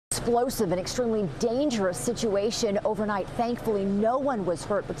explosive and extremely dangerous situation overnight. Thankfully, no one was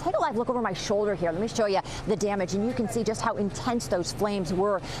hurt. But take a live look over my shoulder here. Let me show you the damage, and you can see just how intense those flames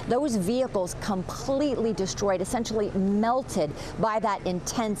were. Those vehicles completely destroyed, essentially melted by that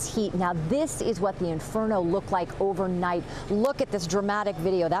intense heat. Now, this is what the inferno looked like overnight. Look at this dramatic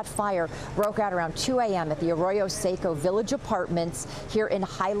video. That fire broke out around 2 a.m. at the Arroyo Seco Village Apartments here in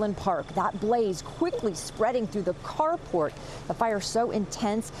Highland Park. That blaze quickly spreading through the carport. The fire so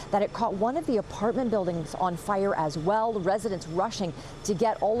intense that it caught one of the apartment buildings on fire as well. Residents rushing to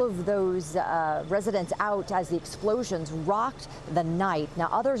get all of those residents out as the explosions rocked the night. Now,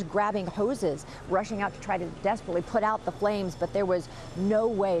 others grabbing hoses, rushing out to try to desperately put out the flames, but there was no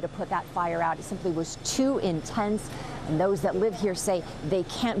way to put that fire out. It simply was too intense, and those that live here say they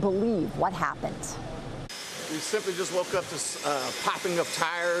can't believe what happened. We simply just woke up to popping of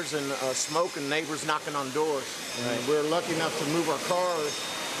tires and smoke and neighbors knocking on doors. Right. And we're lucky enough to move our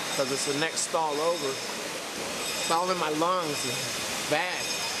cars because it's the next stall over. It's all in my lungs. It's bad.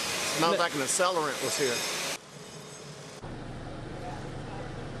 It smells like an accelerant was here.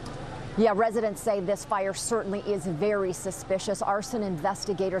 Yeah, residents say this fire certainly is very suspicious. Arson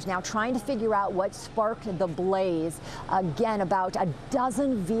investigators now trying to figure out what sparked the blaze. Again, about a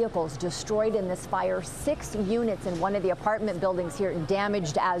dozen vehicles destroyed in this fire. 6 units in one of the apartment buildings here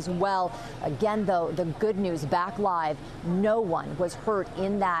damaged as well. Again, though, the good news back live, no one was hurt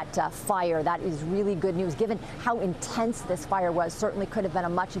in that fire. That is really good news. Given how intense this fire was, certainly could have been a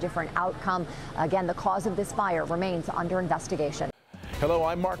much different outcome. Again, the cause of this fire remains under investigation. Hello,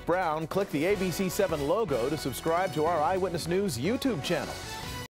 I'm Mark Brown. Click the ABC7 logo to subscribe to our Eyewitness News YouTube channel.